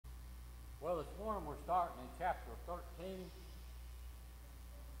morning we're starting in chapter 13.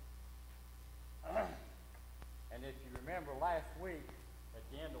 And if you remember last week, at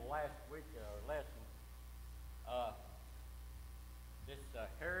the end of last week's lesson, this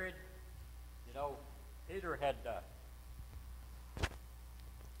Herod, Peter had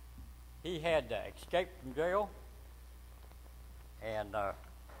escaped from jail, and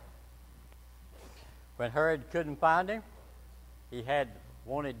when Herod couldn't find him, he had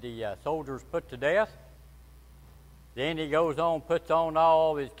wanted the soldiers put to death. Then he goes on, puts on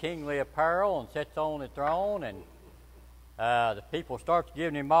all his kingly apparel and sits on the throne, and the people start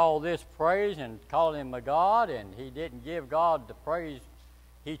giving him all this praise and calling him a god, and he didn't give God the praise.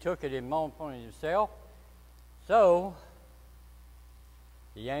 He took it upon himself. So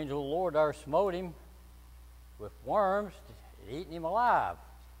the angel of the Lord there smote him with worms, eating him alive,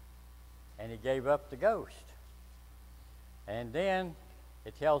 and he gave up the ghost. And then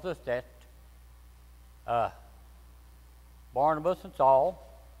it tells us that Barnabas and Saul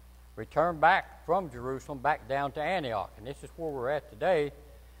returned back from Jerusalem back down to Antioch. And this is where we're at today.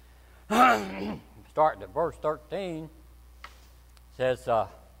 Starting at verse 13, says,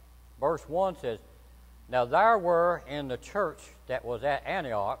 verse 1 says, "Now there were in the church that was at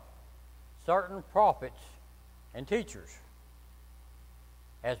Antioch certain prophets and teachers,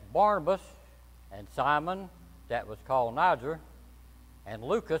 as Barnabas and Simon, that was called Niger, and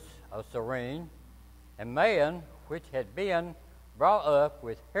Lucas of Cyrene, and Maon, which had been brought up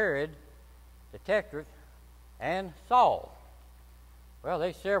with Herod the Tetrarch, and Saul." Well,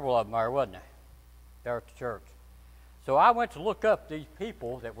 there's several of them there, wasn't there? There at the church. So I went to look up these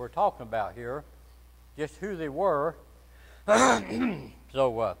people that we're talking about here, just who they were.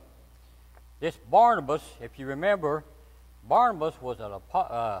 So this Barnabas, if you remember, Barnabas was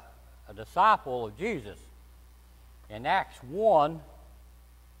a disciple of Jesus. In Acts 1,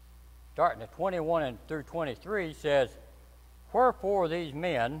 starting at 21 and through 23, says, "Wherefore these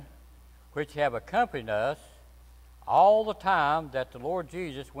men, which have accompanied us all the time that the Lord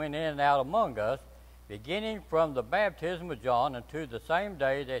Jesus went in and out among us, beginning from the baptism of John unto the same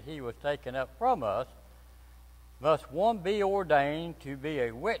day that he was taken up from us, must one be ordained to be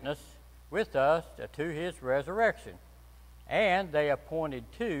a witness with us to his resurrection. And they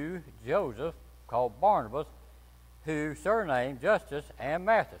appointed two, Joseph, called Barnabas, who surnamed Justus, and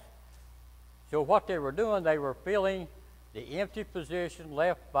Matthias." So what they were doing, they were filling the empty position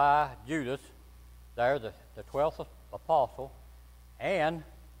left by Judas, there, the 12th apostle. And,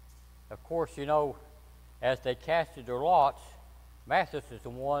 of course, as they casted their lots, Matthias is the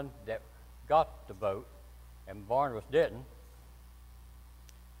one that got the vote, and Barnabas didn't.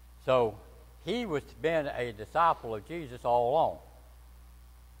 So he was been a disciple of Jesus all along.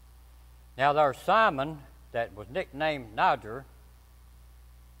 Now there's Simon, that was nicknamed Niger.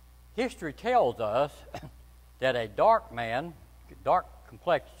 History tells us that a dark man, dark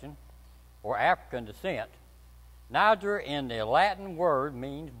complexion, or African descent, Niger in the Latin word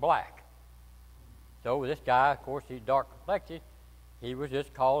means black. So this guy, of course, he's dark complected. He was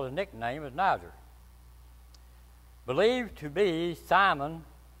just called, his nickname as Niger. Believed to be Simon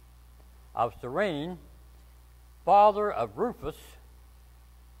of Cyrene, father of Rufus,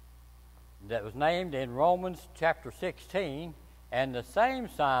 that was named in Romans chapter 16, and the same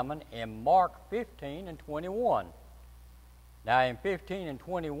Simon in Mark 15 and 21. Now in 15 and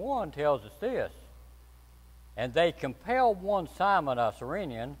 21 tells us this, "And they compelled one Simon a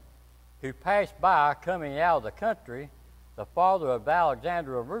Cyrenian, who passed by coming out of the country, the father of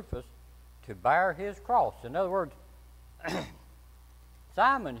Alexander of Rufus, to bear his cross." In other words,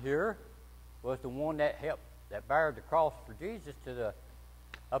 Simon here was the one that bared the cross for Jesus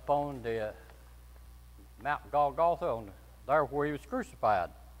up on the Mount Golgotha, there where he was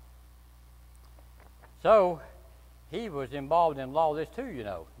crucified. So he was involved in all this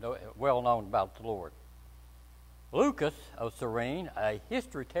too, well known about the Lord. Lucas of Cyrene, a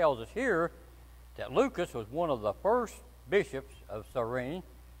history tells us here that Lucas was one of the first bishops of Cyrene.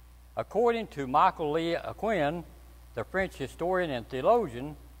 According to Michael Le Aquin, the French historian and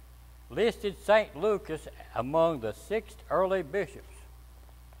theologian, listed St. Lucas among the 6 early bishops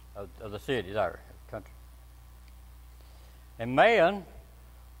of the city there, country. And Maon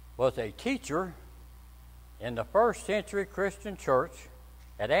was a teacher in the first century Christian church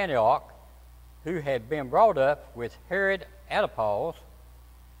at Antioch, who had been brought up with Herod Antipas.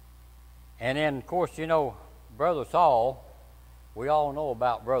 And then, of course, Brother Saul, we all know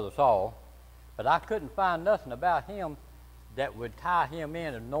about Brother Saul, but I couldn't find nothing about him that would tie him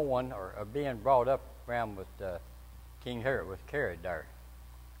in of knowing or being brought up around with King Herod, with Herod there.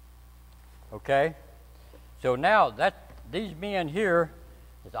 Okay? So now these men here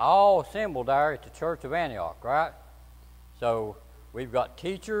It's all assembled there at the Church of Antioch, right? So we've got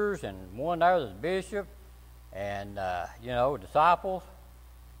teachers, and one there is bishop, and disciples,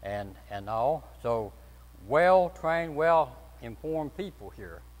 and all. So well-trained, well-informed people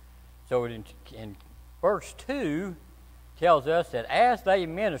here. So in verse 2 tells us that as they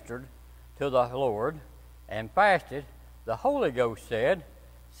ministered to the Lord and fasted, the Holy Ghost said,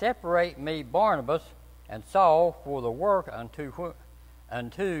 "Separate me Barnabas and Saul for the work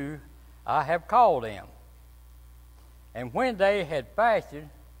unto I have called them." And when they had fasted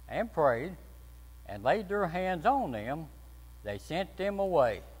and prayed and laid their hands on them, they sent them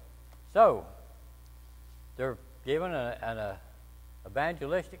away. So they're given an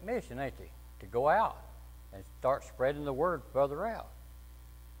evangelistic mission, ain't they? To go out and start spreading the word further out.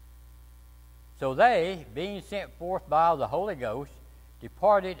 So they, being sent forth by the Holy Ghost,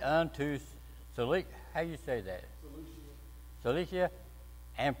 departed unto Cilicia. How you say that? Cilicia.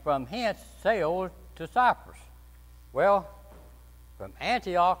 And from hence sailed to Cyprus. Well, from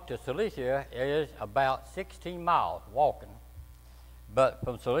Antioch to Cilicia is about 16 miles walking. But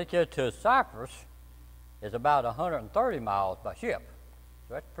from Cilicia to Cyprus is about 130 miles by ship.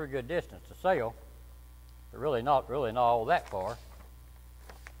 So that's a pretty good distance to sail. But really not all that far.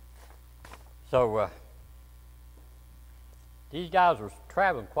 So these guys were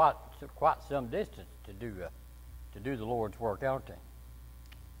traveling quite some distance to do the Lord's work, aren't they?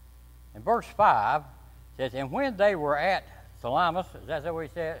 In verse 5 says, "And when they were at Salamis," is that what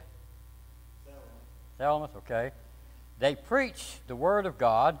he said? Salamis, okay. "They preached the word of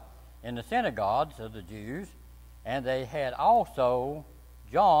God in the synagogues of the Jews, and they had also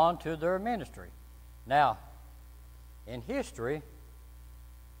John to their ministry." Now, in history,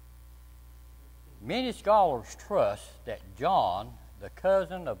 many scholars trust that John, the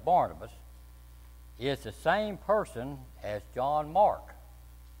cousin of Barnabas, is the same person as John Mark,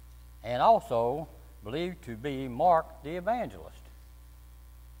 and also believed to be Mark the evangelist.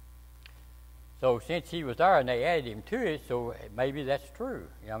 So since he was there and they added him to it, so maybe that's true.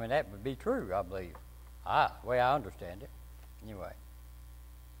 I mean, that would be true, I believe. The way I understand it. Anyway.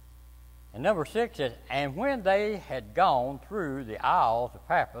 And number 6 says, "And when they had gone through the isles of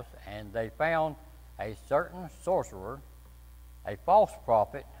Paphos, and they found a certain sorcerer, a false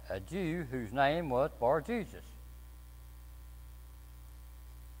prophet, a Jew, whose name was Bar-Jesus,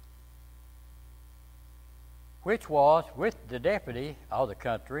 which was with the deputy of the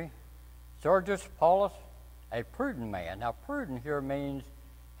country, Sergius Paulus, a prudent man." Now, prudent here means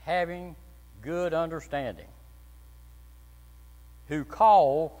having good understanding. "Who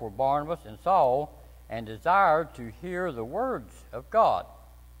called for Barnabas and Saul, and desired to hear the words of God.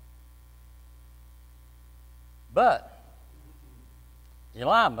 But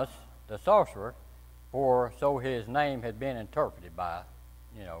Elymas, the sorcerer, for so his name had been interpreted by,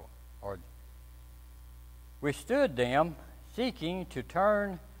 or withstood them, seeking to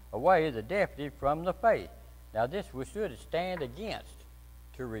turn away the deputy from the faith." Now, this withstood is stand against,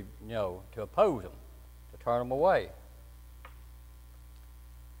 to oppose them, to turn them away.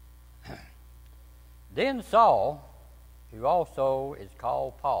 "Then Saul, who also is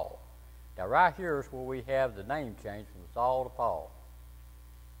called Paul." Now, right here is where we have the name change from Saul to Paul.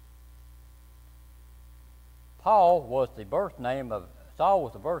 Saul was the birth name of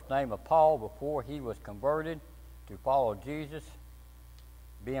Paul before he was converted to follow Jesus,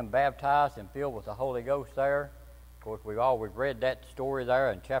 being baptized and filled with the Holy Ghost there. Of course, we've read that story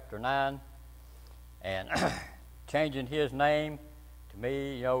there in chapter 9. And changing his name, to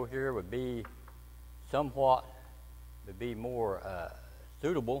me, here would be more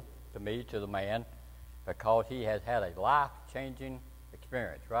suitable to me, to the man, because he has had a life-changing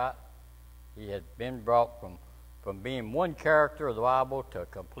experience, right? He has been brought from being one character of the Bible to a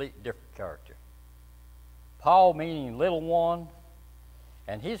complete different character. Paul meaning little one,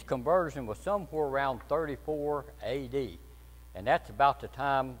 and his conversion was somewhere around 34 A.D., and that's about the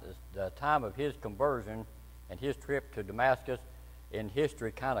time of his conversion and his trip to Damascus in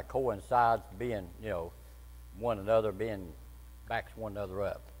history kind of coincides, being, one another being backs one another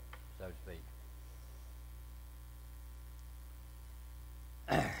up, so to speak.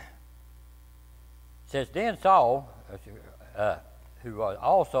 It says, "Then Saul, who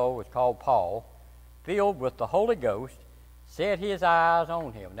also was called Paul, filled with the Holy Ghost, set his eyes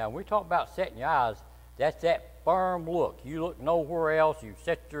on him." Now, when we talk about setting your eyes, that's that firm look. You look nowhere else.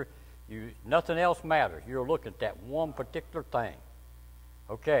 Nothing else matters. You're looking at that one particular thing.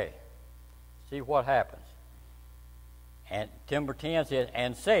 Okay, see what happens. And number 10 says,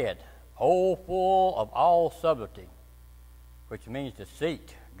 "And said, O full of all subtlety," which means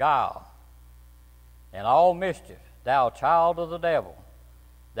deceit, guile, "and all mischief, thou child of the devil,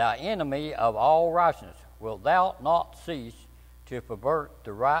 thou enemy of all righteousness, wilt thou not cease to pervert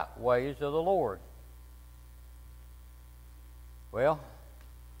the right ways of the Lord? Well,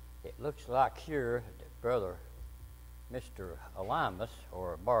 it looks like here that Brother Mr. Elymas,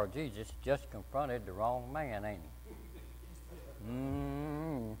 or Bar Jesus, just confronted the wrong man, ain't he?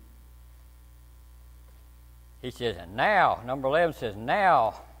 He says, and now, number 11 says,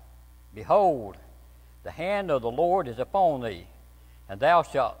 now, behold, the hand of the Lord is upon thee, and thou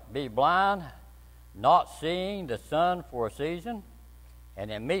shalt be blind, not seeing the sun for a season.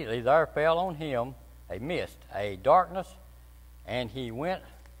 And immediately there fell on him a mist, a darkness, and he went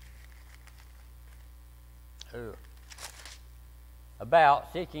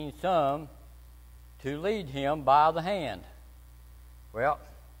about seeking some to lead him by the hand. Well,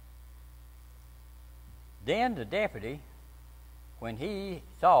 then the deputy, when he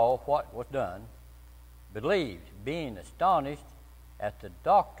saw what was done, believed, being astonished at the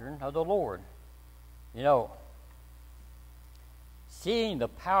doctrine of the Lord. You know, seeing the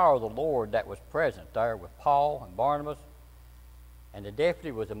power of the Lord that was present there with Paul and Barnabas, and the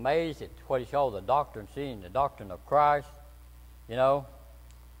deputy was amazed at what he saw, the doctrine, seeing the doctrine of Christ, you know.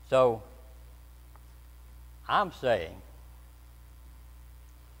 So, I'm saying,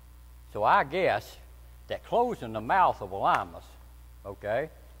 so I guess that closing the mouth of Elymas, okay,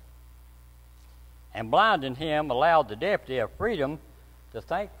 and blinding him allowed the deputy a freedom to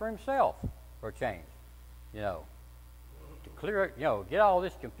think for himself for a change, you know, to clear it, you know, get all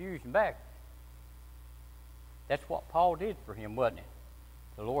this confusion back. That's what Paul did for him, wasn't it?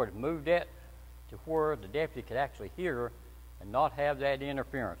 The Lord moved that to where the deputy could actually hear and not have that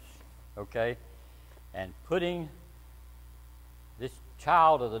interference, okay? And putting this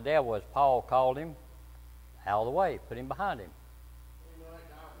child of the devil, as Paul called him, out of the way, put him behind him. You know, that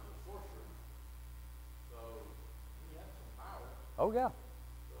guy was a sorcerer, so he had some power. Oh, yeah.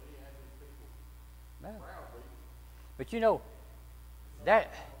 So he had these people Yeah. proudly. But you know,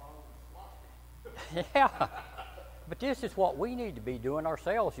 that, yeah. But this is what we need to be doing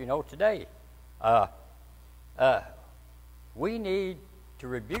ourselves, you know, today. We need to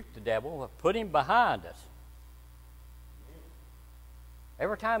rebuke the devil, put him behind us.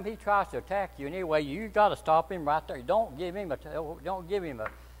 Every time he tries to attack you in any way, you got to stop him right there. Don't give him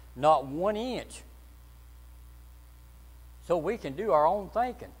not 1 inch. So we can do our own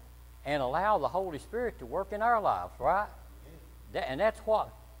thinking and allow the Holy Spirit to work in our lives, right? And that's what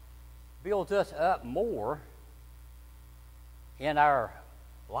builds us up more in our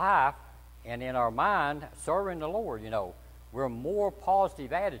life and in our mind serving the Lord, you know. We're more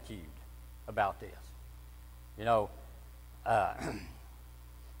positive attitude about this, you know.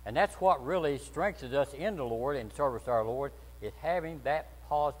 And that's what really strengthens us in the Lord and service to our Lord, is having that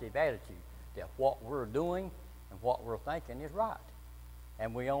positive attitude, that what we're doing and what we're thinking is right.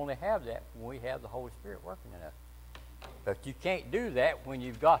 And we only have that when we have the Holy Spirit working in us. But you can't do that when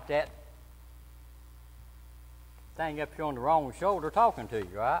you've got that thing up here on the wrong shoulder talking to you,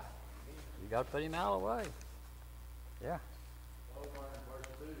 right? You got to put him out of the way. Yeah. Over in verse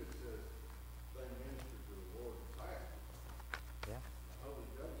 2 it says, they minister to the Lord and fast. Yeah. The Holy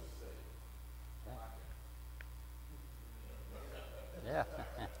Ghost said, Yeah.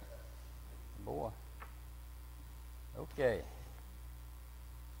 Boy. Okay.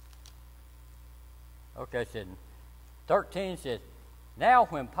 Okay, said 13 says, now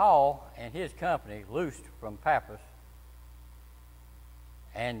when Paul and his company loosed from Paphos,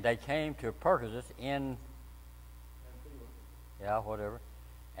 and they came to Pergamus and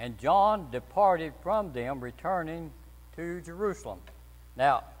John departed from them, returning to Jerusalem.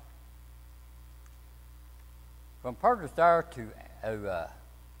 Now, from Pergamus there to,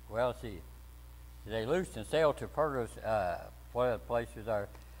 let's see, they loosed and sailed to Pergamus, whatever the place was there,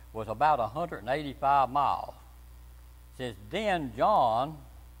 was about 185 miles. It says, then John,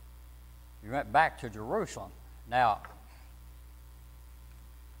 he went back to Jerusalem. Now,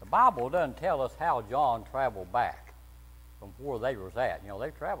 the Bible doesn't tell us how John traveled back from where they was at. You know,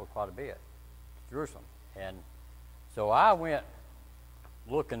 they traveled quite a bit to Jerusalem. And so I went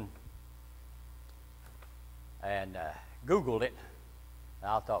looking and Googled it.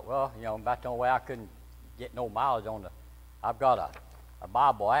 And I thought, well, you know, about the only way I couldn't get no mileage on I've got a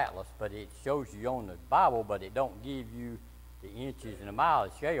Bible atlas, but it shows you on the Bible, but it don't give you the inches and the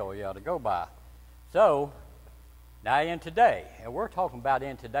mileage scale you ought to go by. So, now in today, and we're talking about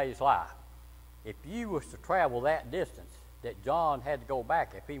in today's life, if you was to travel that distance that John had to go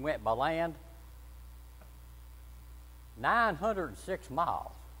back, if he went by land, 906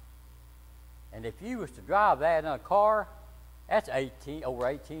 miles. And if you was to drive that in a car, that's over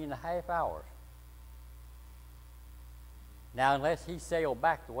 18 and a half hours. Now, unless he sailed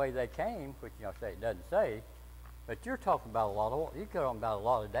back the way they came, which say it doesn't say, but you're talking about you're talking about a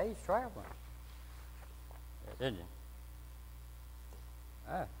lot of days traveling, isn't it?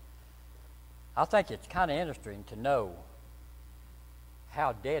 I think it's kind of interesting to know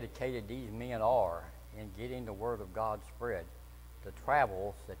how dedicated these men are in getting the Word of God spread, the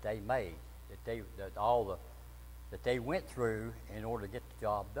travels that they made, that they went through in order to get the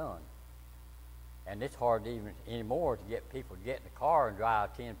job done. And it's hard even anymore to get people to get in the car and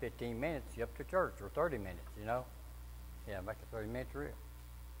drive 10, 15 minutes up to church, or 30 minutes, Yeah, make a 30-minute trip.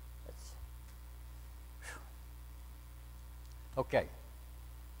 Okay,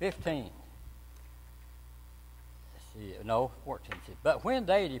 15. Let's see, no, 14. But when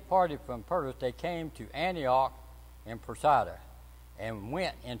they departed from Perga, they came to Antioch in Pisidia, and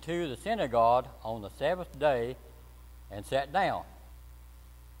went into the synagogue on the seventh day and sat down.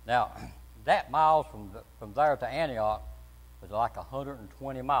 Now, that miles from there to Antioch was like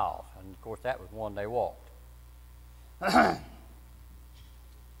 120 miles, and of course that was one they walked. And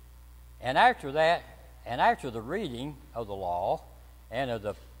after that, and after the reading of the law and of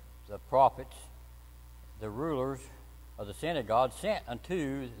the prophets, the rulers of the synagogue sent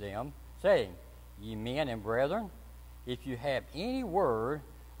unto them, saying, Ye men and brethren, if you have any word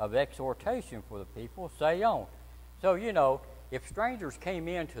of exhortation for the people, say on. So, if strangers came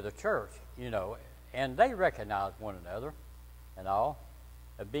into the church, and they recognize one another and all,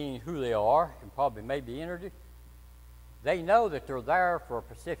 being who they are and probably maybe introduced, they know that they're there for a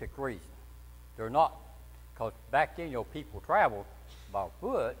specific reason. They're not, because back then, people traveled by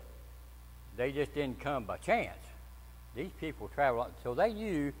foot. They just didn't come by chance. These people traveled, so they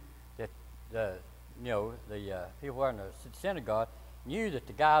knew that the people in the synagogue knew that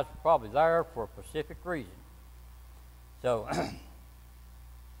the guys were probably there for a specific reason. So,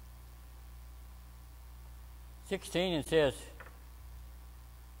 16, it says,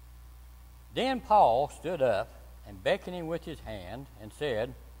 Then Paul stood up and beckoning with his hand and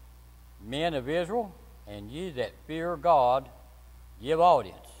said, Men of Israel, and ye that fear God, give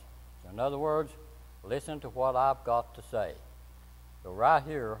audience. So in other words, listen to what I've got to say. So right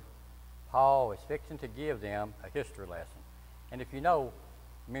here, Paul is fixing to give them a history lesson. And if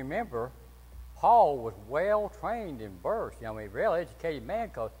remember, Paul was well trained in verse. Real educated man,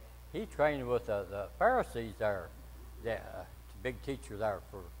 because he trained with the Pharisees there, the big teacher there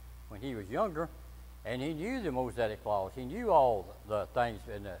for when he was younger, and he knew the Mosaic laws. He knew all the things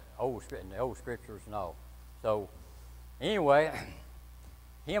in the old scriptures and all. So anyway,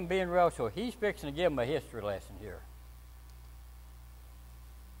 him being real, so he's fixing to give them a history lesson here.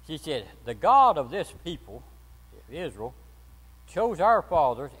 She said, The God of this people, Israel, chose our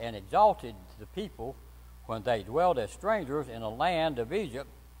fathers and exalted the people when they dwelled as strangers in the land of Egypt,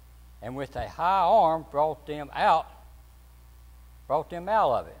 and with a high arm brought them out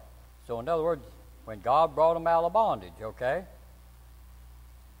of it. So in other words, when God brought them out of bondage, okay?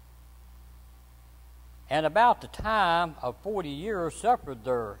 And about the time of 40 years suffered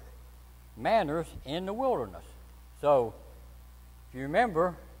their manners in the wilderness. So, if you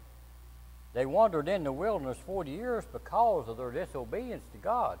remember, they wandered in the wilderness 40 years because of their disobedience to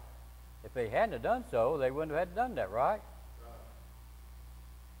God. If they hadn't have done so, they wouldn't have had done that, right?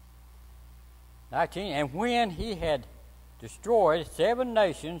 19, and when he had destroyed 7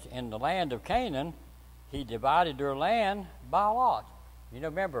 nations in the land of Canaan, he divided their land by lot.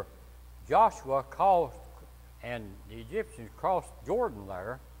 Remember, Joshua crossed, and the Egyptians crossed Jordan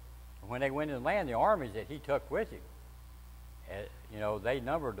there. When they went in the land, the armies that he took with him, they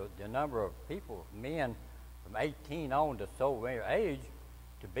numbered the number of people, men from 18 on to so age,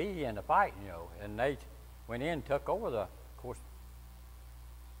 to be in the fight, and they went in and took over of course,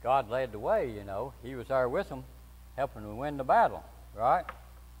 God led the way, He was there with them, helping them win the battle, right?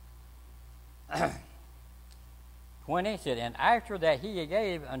 20 said, and after that he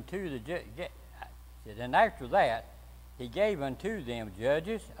gave unto them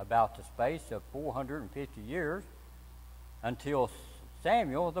judges about the space of 450 years until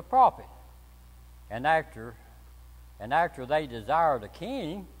Samuel the prophet. And after they desired a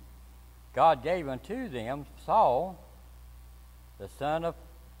king, God gave unto them Saul, the son of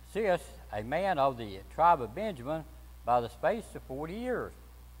Cis, a man of the tribe of Benjamin, by the space of 40 years.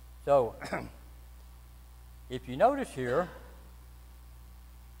 So, if you notice here,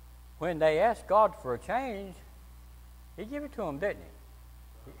 when they asked God for a change, He gave it to them, didn't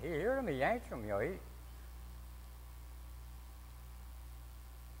He? He heard them, He answered them.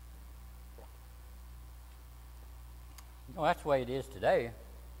 That's the way it is today.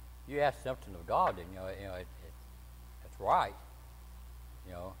 You ask something of God, and it's right.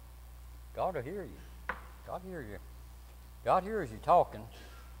 God will hear you. God will hear you. God hears you talking.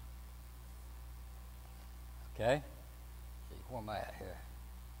 Okay? Let's see, where am I at here?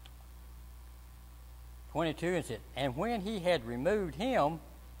 22, it said, and when he had removed him,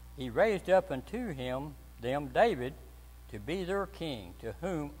 he raised up unto him them David to be their king, to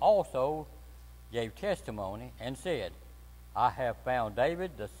whom also gave testimony, and said, I have found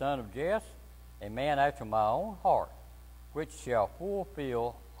David the son of Jesse, a man after my own heart, which shall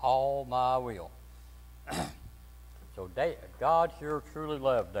fulfill all my will. So God here truly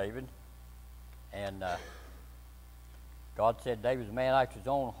loved David, and God said David was a man after his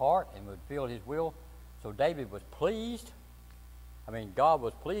own heart and would fulfill his will. So David was pleased. I mean, God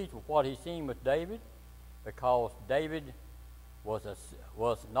was pleased with what he seen with David, because David was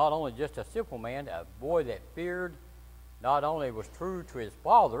not only just a simple man, a boy that feared, not only was true to his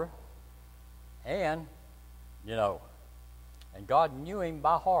father, and, and God knew him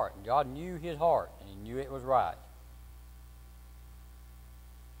by heart, and God knew his heart, and he knew it was right.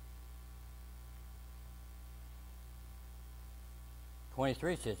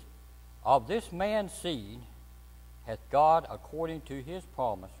 (23) says, of this man's seed hath God, according to his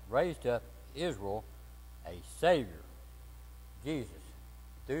promise, raised up Israel a Savior, Jesus,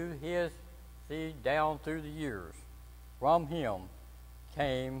 through his seed down through the years. From him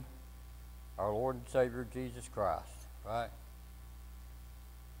came our Lord and Savior Jesus Christ, right?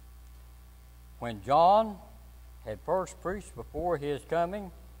 When John had first preached before his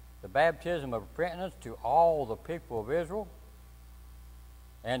coming the baptism of repentance to all the people of Israel,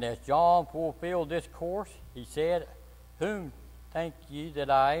 and as John fulfilled this course, he said, whom think ye that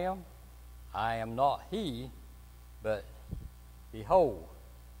I am? I am not he, but behold,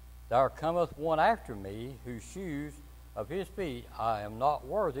 there cometh one after me, whose shoes of his feet I am not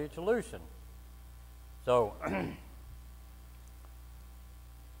worthy to loosen. So,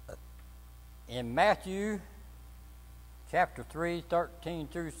 in Matthew chapter 3, 13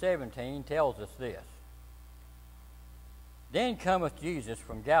 through 17 tells us this. Then cometh Jesus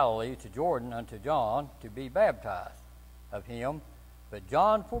from Galilee to Jordan unto John to be baptized of him. But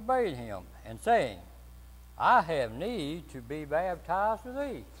John forbade him, and saying, I have need to be baptized of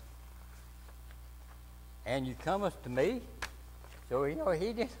thee, and you comest to me? So,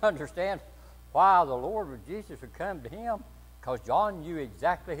 he didn't understand why the Lord Jesus would come to him, because John knew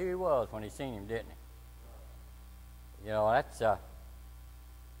exactly who he was when he seen him, didn't he? That's the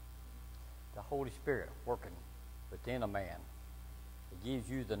Holy Spirit working within a man. It gives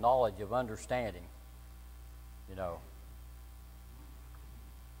you the knowledge of understanding,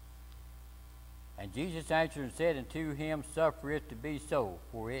 And Jesus answered and said unto him, suffer it to be so,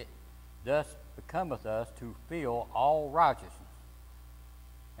 for it thus becometh us to fulfill all righteousness.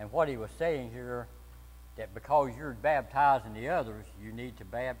 And what he was saying here, that because you're baptizing the others, you need to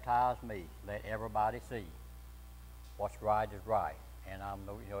baptize me. Let everybody see what's right is right. And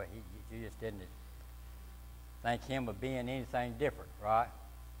Jesus didn't think him of being anything different, right?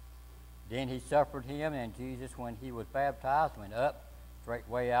 Then he suffered him, and Jesus, when he was baptized, went up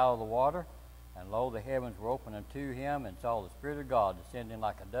straightway out of the water. And lo, the heavens were opened unto him, and saw the Spirit of God descending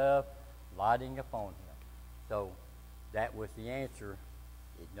like a dove, lighting upon him. So that was the answer.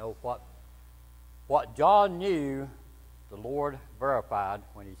 What John knew, the Lord verified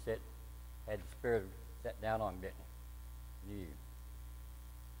when he had the Spirit set down on him, didn't he? Knew.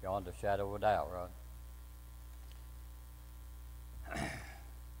 Beyond the shadow of a doubt, right?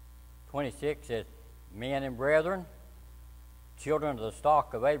 26 says, men and brethren, children of the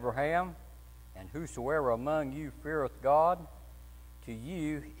stock of Abraham, and whosoever among you feareth God, to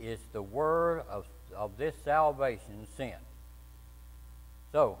you is the word of this salvation sent.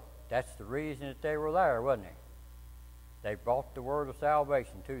 So, that's the reason that they were there, wasn't it? They brought the word of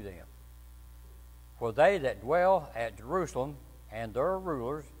salvation to them. For they that dwell at Jerusalem and their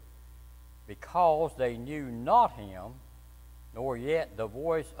rulers, because they knew not him, nor yet the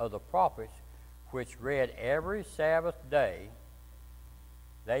voice of the prophets, which read every Sabbath day,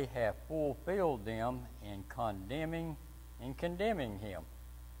 they have fulfilled them in condemning him.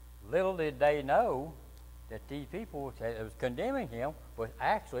 Little did they know that these people that was condemning him was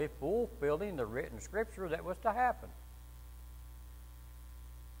actually fulfilling the written scripture that was to happen.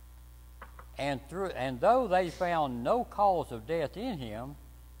 And though they found no cause of death in him,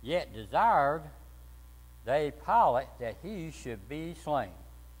 yet desired they Pilate that he should be slain.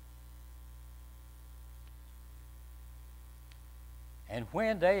 And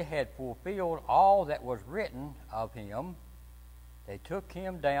when they had fulfilled all that was written of him, they took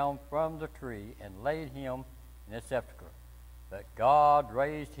him down from the tree and laid him in a sepulchre. But God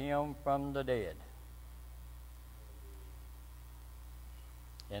raised him from the dead.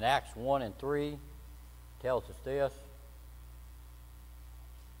 In Acts 1 and 3 tells us this.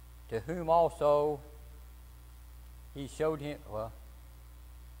 to whom also he showed him. Well,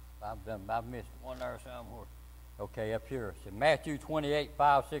 I've missed one there somewhere. Okay, up here. So Matthew 28,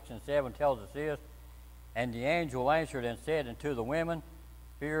 5, 6, and 7 tells us this. And the angel answered and said unto the women,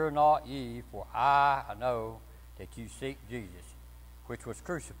 Fear not ye, for I know that you seek Jesus, which was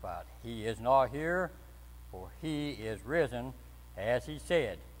crucified. He is not here, for he is risen, as he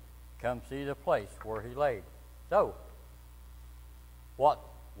said. Come see the place where he laid. So, what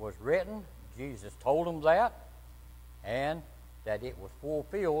was written, Jesus told them that, and that it was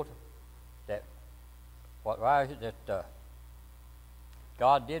fulfilled, that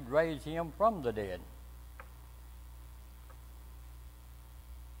God did raise him from the dead.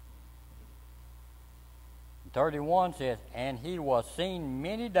 And 31 says, And he was seen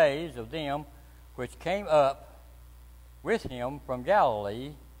many days of them which came up with him from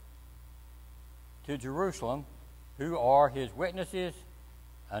Galilee to Jerusalem, who are his witnesses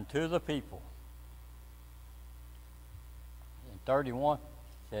unto the people. In 31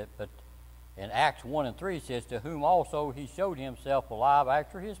 said, but in Acts 1 and 3 says, To whom also he showed himself alive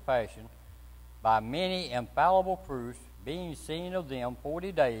after his passion, by many infallible proofs, being seen of them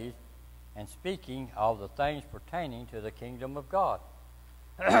 40 days, and speaking of the things pertaining to the kingdom of God.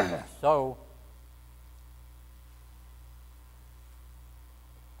 So,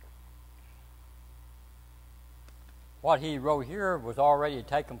 what he wrote here was already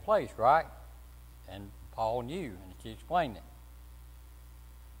taking place, right? And Paul knew, and he explained it.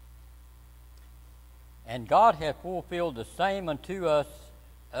 And God hath fulfilled the same unto us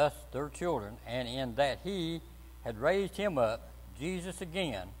their children, and in that he had raised him up, Jesus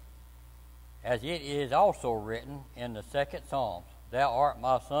again, as it is also written in the second Psalms, Thou art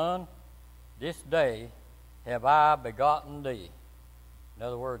my son, this day have I begotten thee. In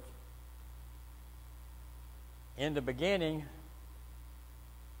other words, in the beginning,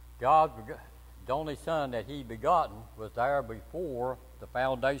 God, the only son that he begotten, was there before the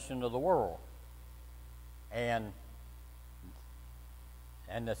foundation of the world. And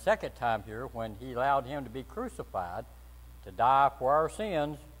the second time here, when he allowed him to be crucified, to die for our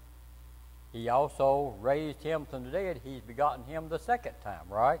sins, he also raised him from the dead. He's begotten him the second time,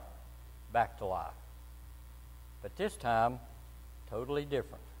 right? Back to life. But this time, totally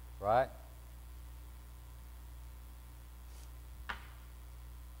different, right?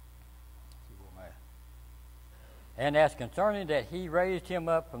 And as concerning that he raised him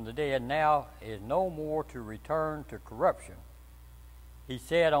up from the dead, now is no more to return to corruption. He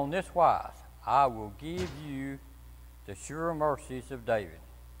said on this wise, I will give you the sure mercies of David.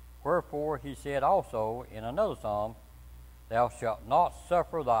 Wherefore he said also in another psalm, Thou shalt not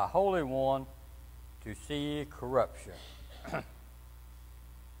suffer thy Holy One to see corruption. In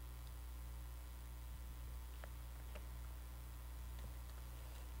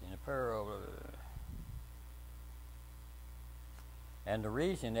the parable, and the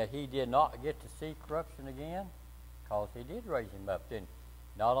reason that he did not get to see corruption again, because he did raise him up, didn't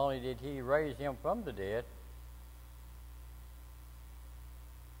he? Not only did he raise him from the dead,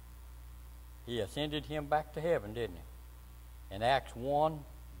 he ascended him back to heaven, didn't he? In Acts 1,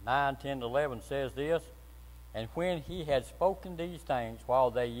 9, 10, 11 says this, And when he had spoken these things, while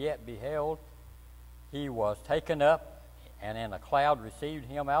they yet beheld, he was taken up, and in a cloud received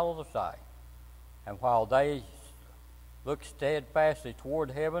him out of the sight. And while they looked steadfastly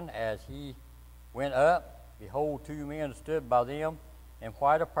toward heaven as he went up, behold, two men stood by them in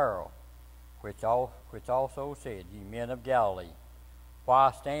white apparel, which also said, Ye men of Galilee,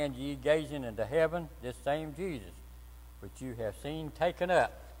 why stand ye gazing into heaven? This same Jesus, which you have seen taken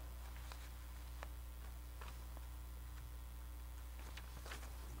up,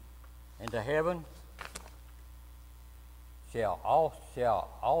 into heaven, shall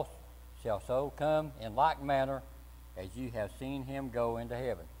so come in like manner as you have seen him go into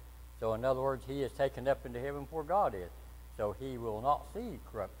heaven. So in other words, he is taken up into heaven where God is. So he will not see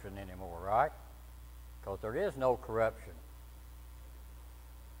corruption anymore, right? Because there is no corruption.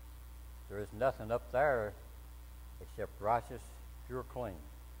 There is nothing up there except righteous, pure, clean.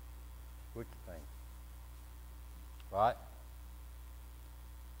 Good thing. Right?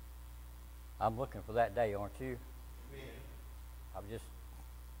 I'm looking for that day, aren't you? Amen.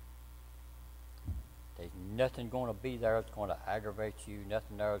 There's nothing going to be there that's going to aggravate you,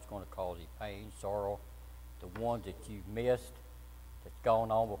 nothing there that's going to cause you pain, sorrow. The ones that you've missed, that's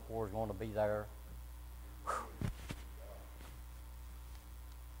gone on before, is going to be there. Whew.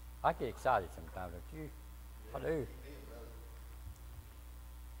 I get excited sometimes, don't you? I do.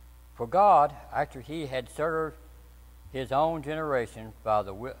 For God, after he had served his own generation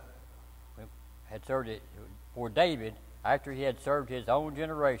had served it for David, after he had served his own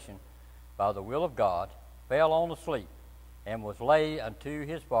generation by the will of God, fell on asleep, and was laid unto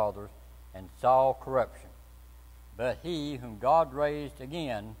his fathers, and saw corruption. But he whom God raised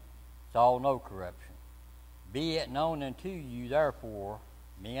again saw no corruption. Be it known unto you, therefore,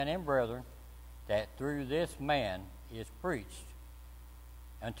 men and brethren, that through this man is preached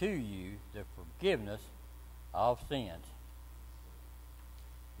unto you the forgiveness of sins.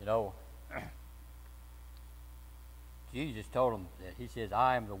 You know, Jesus told them that he says,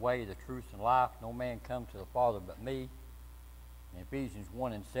 I am the way, the truth, and life. No man comes to the Father but me. In Ephesians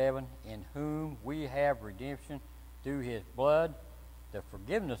 1:7, in whom we have redemption through his blood, the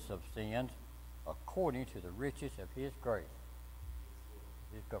forgiveness of sins, according to the riches of his grace.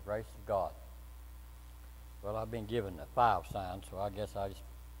 His grace of God. Well, I've been given the 5 signs, so I guess I just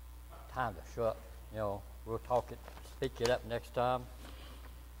time to shut. You know, we'll speak it up next time.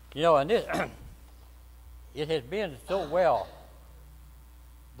 You know, and this it has been so well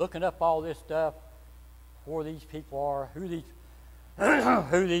looking up all this stuff, who these people are, who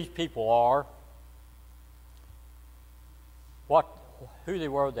these people are, who they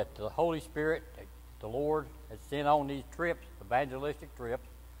were that the Holy Spirit, the Lord, had sent on these trips, evangelistic trips,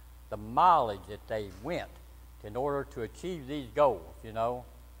 the mileage that they went in order to achieve these goals, you know,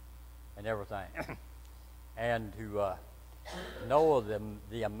 and everything. And to know of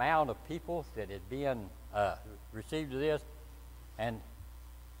the amount of people that had been received to this. And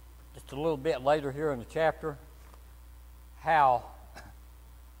just a little bit later here in the chapter, how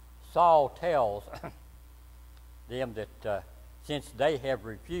Saul tells them that since they have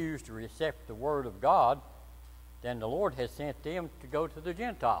refused to accept the word of God, then the Lord has sent them to go to the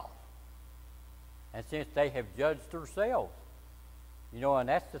Gentiles. And since they have judged themselves, you know, and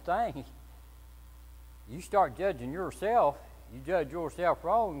that's the thing. You start judging yourself, you judge yourself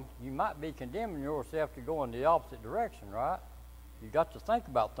wrong, you might be condemning yourself to go in the opposite direction, right? You got to think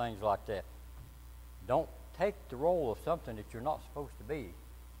about things like that. Don't take the role of something that you're not supposed to be.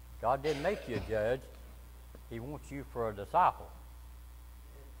 God didn't make you a judge. He wants you for a disciple.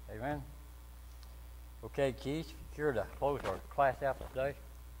 Amen? Okay, Keith, if you're to close our class out today.